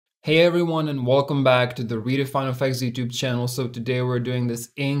Hey everyone, and welcome back to the RedefineFX YouTube channel. So today we're doing this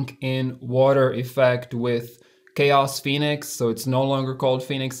ink in water effect with Chaos Phoenix. So it's no longer called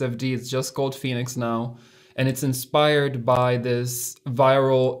Phoenix FD, it's just called Phoenix now. And it's inspired by this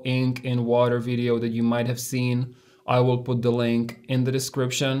viral ink in water video that you might have seen. I will put the link in the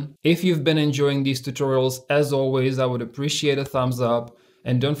description. If you've been enjoying these tutorials, as always, I would appreciate a thumbs up.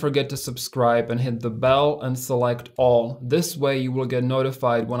 And don't forget to subscribe and hit the bell and select all. This way you will get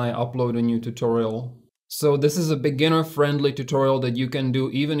notified when I upload a new tutorial. So this is a beginner-friendly tutorial that you can do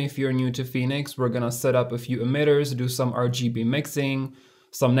even if you're new to Phoenix. We're gonna set up a few emitters, do some RGB mixing,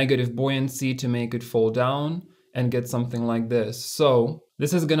 some negative buoyancy to make it fall down, and get something like this. So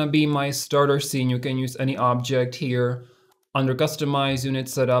this is gonna be my starter scene. You can use any object here. Under customize unit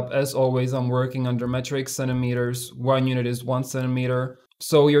setup, as always, I'm working under metric centimeters. One unit is 1 centimeter.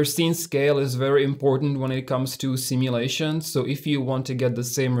 So your scene scale is very important when it comes to simulation. So if you want to get the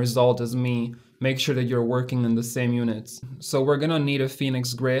same result as me, make sure that you're working in the same units. So we're gonna need a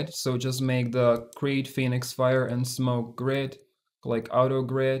Phoenix grid. So just make the create Phoenix fire and smoke grid, like auto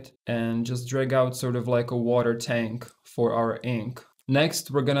grid, and just drag out sort of like a water tank for our ink. Next,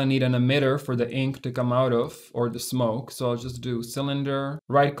 we're gonna need an emitter for the ink to come out of, or the smoke. So I'll just do cylinder,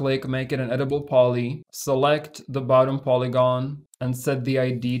 right click, make it an edible poly, select the bottom polygon, and set the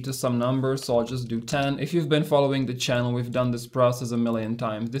ID to some number, so I'll just do 10. If you've been following the channel, we've done this process a million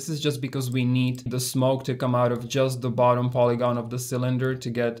times. This is just because we need the smoke to come out of just the bottom polygon of the cylinder to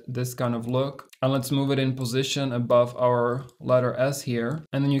get this kind of look. And let's move it in position above our letter S here.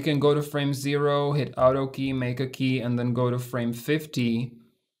 And then you can go to frame 0, hit auto key, make a key, and then go to frame 50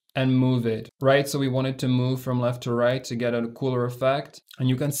 and move it, right? So we want it to move from left to right to get a cooler effect. And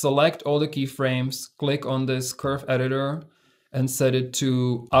you can select all the keyframes, click on this curve editor, and set it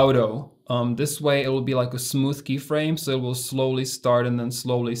to auto. This way it will be like a smooth keyframe, so it will slowly start and then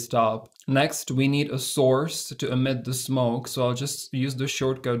slowly stop. Next, we need a source to emit the smoke, so I'll just use the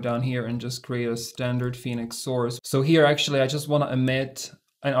shortcut down here and just create a standard Phoenix source. So here actually I just want to emit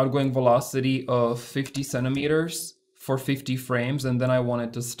an outgoing velocity of 50 centimeters for 50 frames, and then I want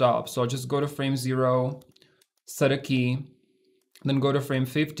it to stop. So I'll just go to frame 0, set a key, then go to frame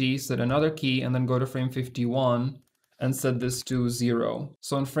 50, set another key, and then go to frame 51. And set this to 0.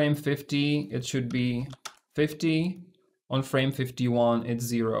 So on frame 50, it should be 50. On frame 51, it's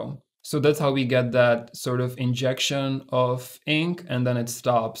 0. So that's how we get that sort of injection of ink, and then it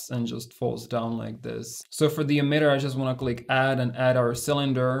stops and just falls down like this. So for the emitter, I just want to click add and add our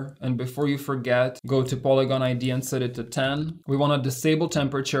cylinder. And before you forget, go to polygon ID and set it to 10. We want to disable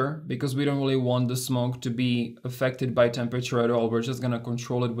temperature because we don't really want the smoke to be affected by temperature at all. We're just going to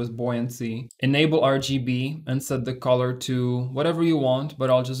control it with buoyancy. Enable RGB and set the color to whatever you want,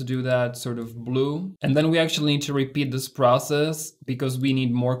 but I'll just do that sort of blue. And then we actually need to repeat this process because we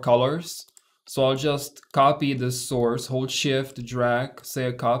need more colors. So I'll just copy this source, hold shift, drag, say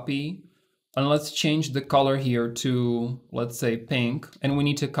a copy, and let's change the color here to, let's say, pink. And we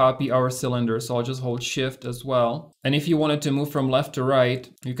need to copy our cylinder, so I'll just hold shift as well. And if you wanted to move from left to right,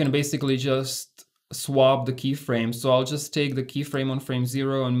 you can basically just swap the keyframe. So I'll just take the keyframe on frame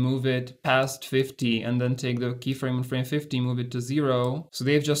 0 and move it past 50, and then take the keyframe on frame 50, move it to 0. So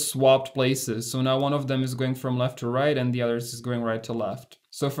they've just swapped places. So now one of them is going from left to right and the other is going right to left.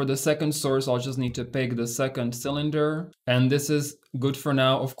 So for the second source, I'll just need to pick the second cylinder, and this is good for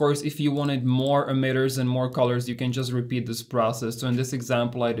now. Of course, if you wanted more emitters and more colors, you can just repeat this process. So in this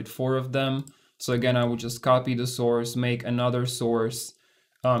example, I did 4 of them. So again, I would just copy the source, make another source,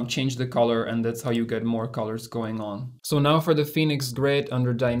 change the color, and that's how you get more colors going on. So now for the Phoenix grid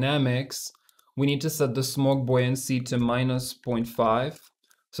under dynamics, we need to set the smoke buoyancy to -0.5.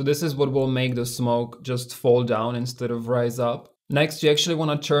 So this is what will make the smoke just fall down instead of rise up. Next, you actually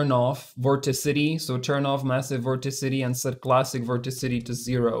want to turn off vorticity. So turn off massive vorticity and set classic vorticity to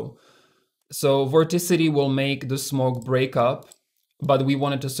 0. So vorticity will make the smoke break up, but we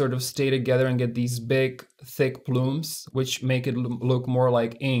want it to sort of stay together and get these big, thick plumes, which make it look more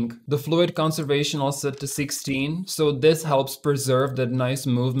like ink. The fluid conservation I'll set to 16. So this helps preserve that nice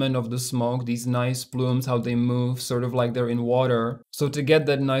movement of the smoke, these nice plumes, how they move, sort of like they're in water. So to get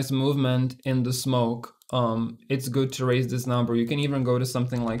that nice movement in the smoke, it's good to raise this number. You can even go to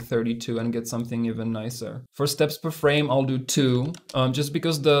something like 32 and get something even nicer. For steps per frame, I'll do 2, just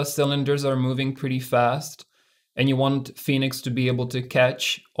because the cylinders are moving pretty fast and you want Phoenix to be able to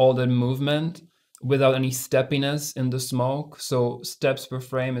catch all that movement without any steppiness in the smoke. So steps per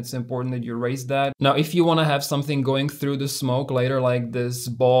frame, it's important that you raise that. Now, if you want to have something going through the smoke later, like this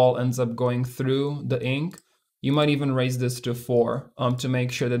ball ends up going through the ink, you might even raise this to 4 to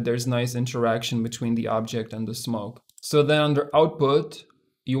make sure that there's nice interaction between the object and the smoke. So then under output,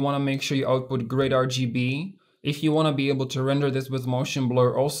 you want to make sure you output grid RGB. If you want to be able to render this with motion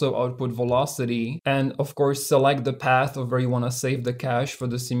blur, also output velocity. And of course, select the path of where you want to save the cache for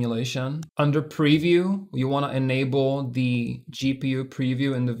the simulation. Under preview, you want to enable the GPU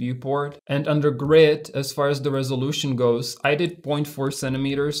preview in the viewport. And under grid, as far as the resolution goes, I did 0.4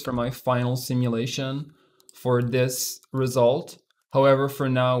 centimeters for my final simulation for this result. However, for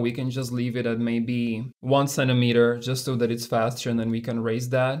now, we can just leave it at maybe 1 centimeter just so that it's faster, and then we can raise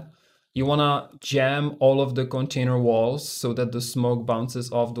that. You want to jam all of the container walls so that the smoke bounces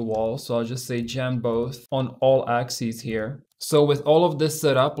off the wall. So I'll just say jam both on all axes here. So with all of this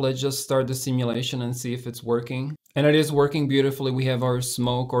set up, let's just start the simulation and see if it's working. And it is working beautifully. We have our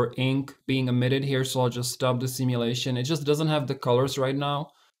smoke or ink being emitted here. So I'll just stop the simulation. It just doesn't have the colors right now.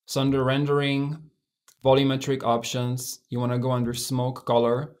 So under rendering, volumetric options, you want to go under smoke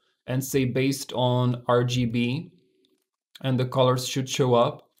color and say based on RGB, and the colors should show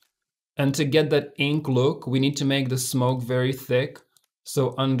up. And to get that ink look, we need to make the smoke very thick.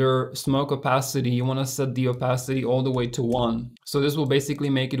 So under smoke opacity, you want to set the opacity all the way to 1. So this will basically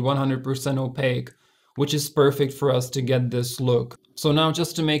make it 100% opaque, which is perfect for us to get this look. So now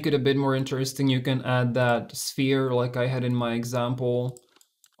just to make it a bit more interesting, you can add that sphere like I had in my example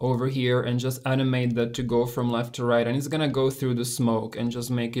over here and just animate that to go from left to right. And it's gonna go through the smoke and just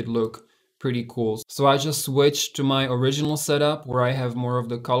make it look pretty cool. So I just switched to my original setup where I have more of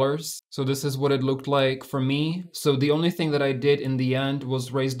the colors. So this is what it looked like for me. So the only thing that I did in the end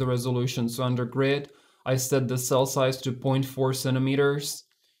was raise the resolution. So under grid, I set the cell size to 0.4 centimeters.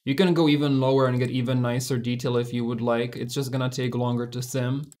 You can go even lower and get even nicer detail if you would like. It's just gonna take longer to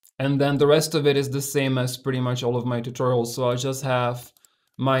sim. And then the rest of it is the same as pretty much all of my tutorials. So I'll just have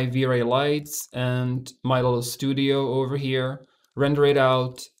my Vray lights and my little studio over here, render it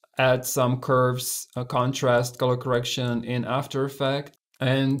out, add some curves, a contrast, color correction in After Effects,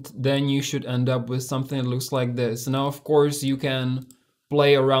 and then you should end up with something that looks like this. Now, of course, you can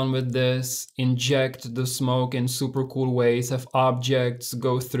play around with this, inject the smoke in super cool ways, have objects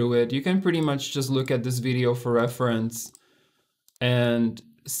go through it. You can pretty much just look at this video for reference and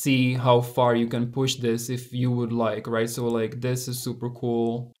see how far you can push this if you would like, right? So like this is super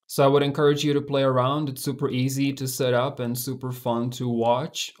cool. So I would encourage you to play around. It's super easy to set up and super fun to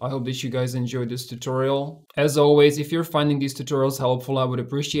watch. I hope that you guys enjoyed this tutorial. As always, if you're finding these tutorials helpful, I would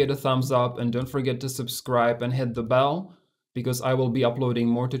appreciate a thumbs up, and don't forget to subscribe and hit the bell because I will be uploading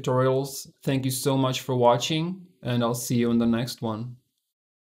more tutorials. Thank you so much for watching, and I'll see you in the next one.